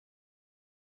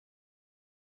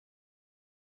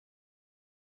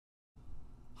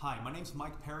Hi, my name's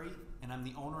Mike Perry, and I'm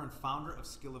the owner and founder of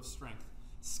Skill of Strength.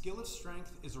 Skill of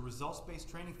Strength is a results-based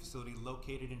training facility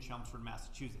located in Chelmsford,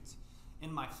 Massachusetts.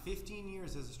 In my 15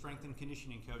 years as a strength and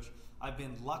conditioning coach, I've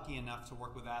been lucky enough to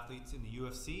work with athletes in the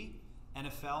UFC,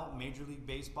 NFL, Major League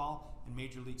Baseball, and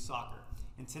Major League Soccer.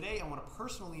 And today I want to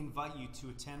personally invite you to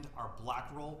attend our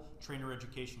BLACKROLL trainer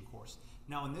education course.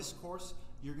 Now in this course,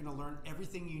 you're going to learn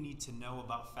everything you need to know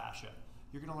about fascia.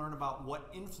 You're going to learn about what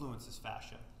influences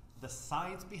fascia, the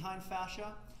science behind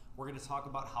fascia. We're going to talk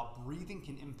about how breathing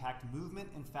can impact movement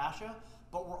and fascia,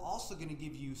 but we're also going to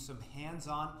give you some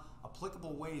hands-on,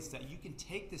 applicable ways that you can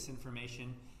take this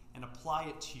information and apply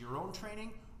it to your own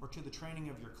training or to the training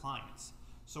of your clients.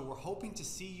 So we're hoping to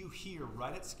see you here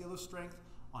right at Skill of Strength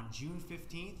on June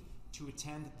 15th to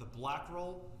attend the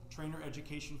BLACKROLL trainer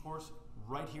education course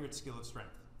right here at Skill of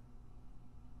Strength.